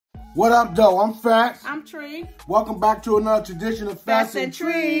What up, though? I'm Fats. I'm Tree. Welcome back to another edition of Fats and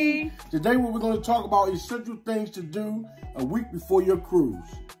Tree. Today, what we're going to talk about is essential things to do a week before your cruise.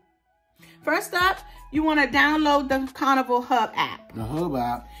 First up, you want to download the Carnival Hub app. The Hub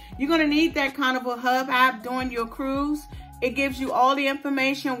app. You're going to need that Carnival Hub app during your cruise. It gives you all the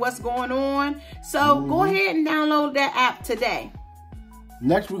information, what's going on. So go ahead and download that app today.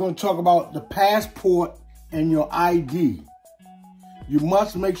 Next, we're going to talk about the passport and your ID. You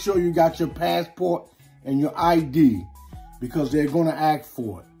must make sure you got your passport and your ID because they're going to ask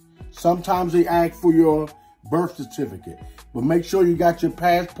for it. Sometimes they ask for your birth certificate, but make sure you got your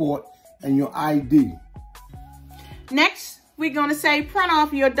passport and your ID. Next, we're going to say print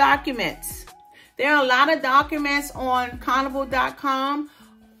off your documents. There are a lot of documents on carnival.com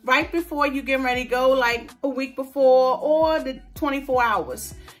right before you get ready to go, like a week before or the 24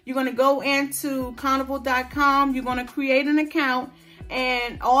 hours. You're going to go into carnival.com. You're going to create an account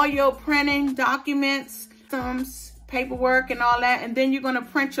and all your printing documents, paperwork and all that. And then you're going to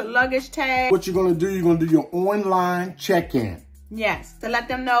print your luggage tag. What you're going to do, you're going to do your online check-in. Yes, to let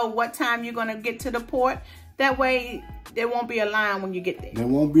them know what time you're going to get to the port. That way, there won't be a line when you get there. There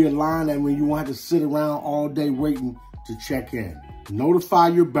won't be a line, and when you won't have to sit around all day waiting to check in. Notify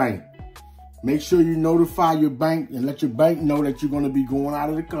your bank. Make sure you notify your bank and let your bank know that you're going to be going out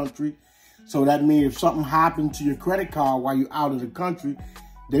of the country. So that means if something happened to your credit card while you're out of the country,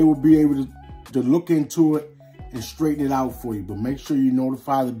 they will be able to look into it and straighten it out for you. But make sure you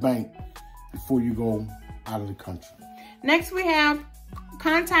notify the bank before you go out of the country. Next, we have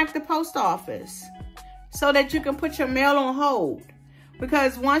contact the post office so that you can put your mail on hold.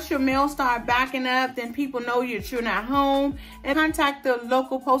 Because once your mail start backing up, then people know you're not home. And contact the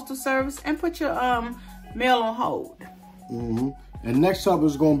local postal service and put your mail on hold. And next up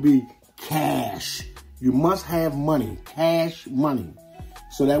is going to be cash. You must have money, cash money.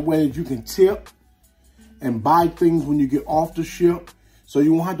 So that way you can tip and buy things when you get off the ship. So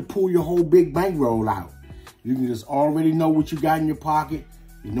you won't have to pull your whole big bankroll out. You can just already know what you got in your pocket.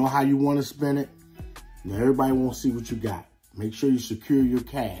 You know how you want to spend it. Now everybody won't see what you got. Make sure you secure your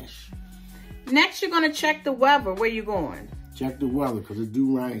cash. Next, you're going to check the weather where you're going. Check the weather because it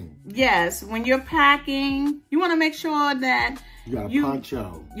do rain. Yes, when you're packing, you want to make sure that you got a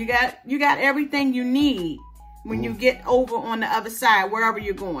poncho. You got everything you need when you get over on the other side, wherever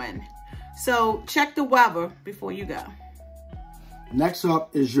you're going. So check the weather before you go. Next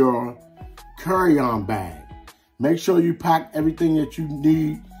up is your carry-on bag. Make sure you pack everything that you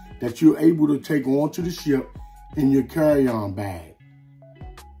need that you're able to take onto the ship in your carry-on bag.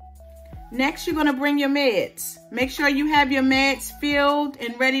 Next, you're going to bring your meds. Make sure you have your meds filled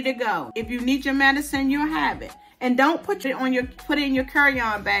and ready to go. If you need your medicine, you'll have it. And don't put it in your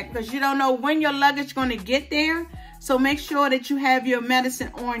carry-on bag because you don't know when your luggage is going to get there. So make sure that you have your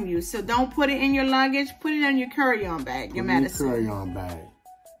medicine on you. So don't put it in your luggage. Put it in your carry-on bag, your medicine. Carry-on bag.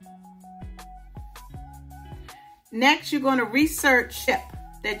 Next, you're going to research ship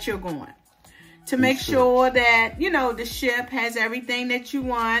that you're going to make sure that, the ship has everything that you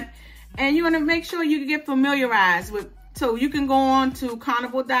want. And you want to make sure you get familiarized with. So you can go on to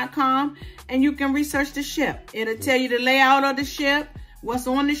carnival.com and you can research the ship. It'll tell you the layout of the ship, what's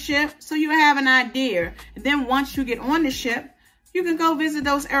on the ship, so you have an idea. And then once you get on the ship, you can go visit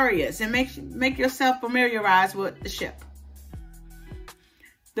those areas and make yourself familiarized with the ship.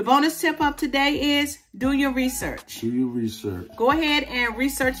 The bonus tip of today is do your research. Do your research. Go ahead and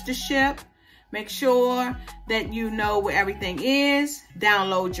research the ship. Make sure that you know where everything is.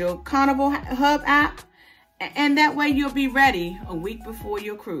 Download your Carnival Hub app. And that way you'll be ready a week before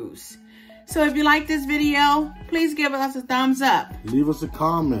your cruise. So if you like this video, please give us a thumbs up. Leave us a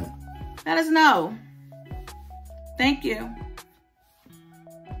comment. Let us know. Thank you.